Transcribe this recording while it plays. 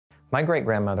My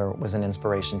great-grandmother was an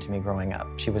inspiration to me growing up.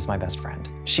 She was my best friend.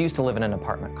 She used to live in an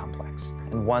apartment complex,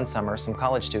 and one summer, some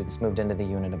college students moved into the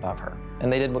unit above her,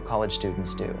 and they did what college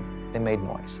students do. They made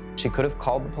noise. She could have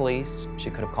called the police, she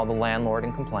could have called the landlord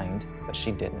and complained, but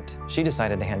she didn't. She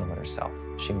decided to handle it herself.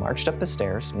 She marched up the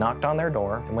stairs, knocked on their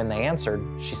door, and when they answered,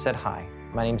 she said, "Hi,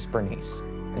 my name's Bernice,"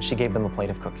 and she gave them a plate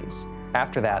of cookies.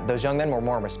 After that, those young men were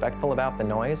more respectful about the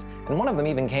noise, and one of them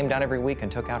even came down every week and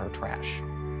took out her trash.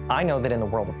 I know that in the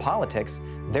world of politics,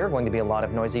 there are going to be a lot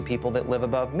of noisy people that live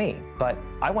above me, but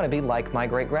I want to be like my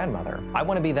great-grandmother. I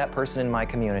want to be that person in my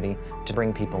community to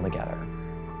bring people together.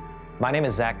 My name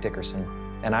is Zack Dickerson,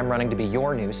 and I'm running to be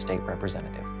your new state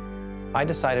representative. I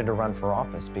decided to run for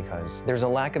office because there's a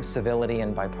lack of civility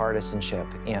and bipartisanship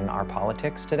in our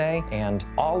politics today, and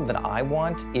all that I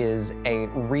want is a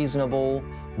reasonable,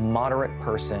 moderate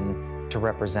person to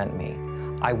represent me.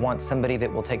 I want somebody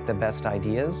that will take the best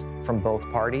ideas from both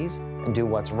parties and do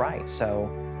what's right. So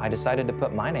I decided to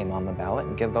put my name on the ballot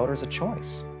and give voters a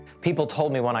choice. People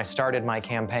told me when I started my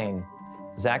campaign,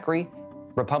 "Zachary,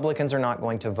 Republicans are not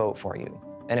going to vote for you.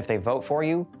 And if they vote for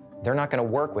you, they're not going to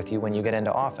work with you when you get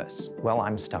into office." Well,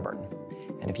 I'm stubborn.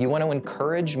 And if you want to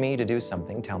encourage me to do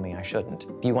something, tell me I shouldn't.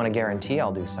 If you want to guarantee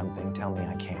I'll do something, tell me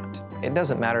I can't. It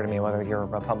doesn't matter to me whether you're a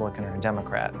Republican or a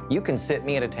Democrat. You can sit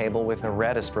me at a table with the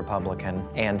reddest Republican,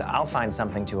 and I'll find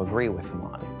something to agree with them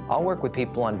on. I'll work with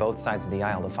people on both sides of the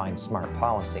aisle to find smart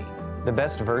policy. The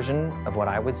best version of what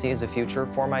I would see as a future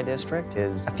for my district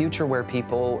is a future where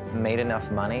people made enough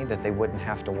money that they wouldn't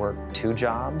have to work 2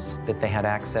 jobs, that they had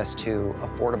access to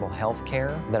affordable health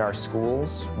care, that our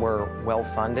schools were well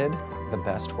funded. The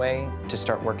best way to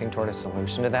start working toward a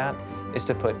solution to that is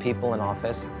to put people in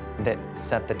office that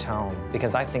set the tone,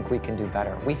 because I think we can do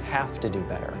better. We have to do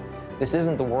better. This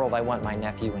isn't the world I want my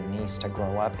nephew and niece to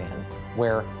grow up in,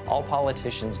 where all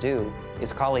politicians do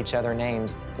is call each other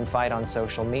names and fight on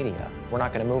social media. We're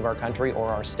not going to move our country or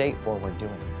our state forward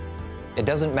doing it. It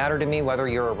doesn't matter to me whether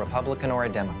you're a Republican or a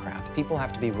Democrat. People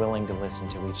have to be willing to listen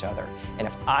to each other. And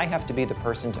if I have to be the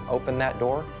person to open that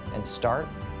door and start,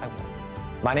 I will.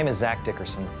 My name is Zack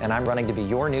Dickerson, and I'm running to be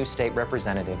your new state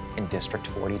representative in District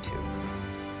 42.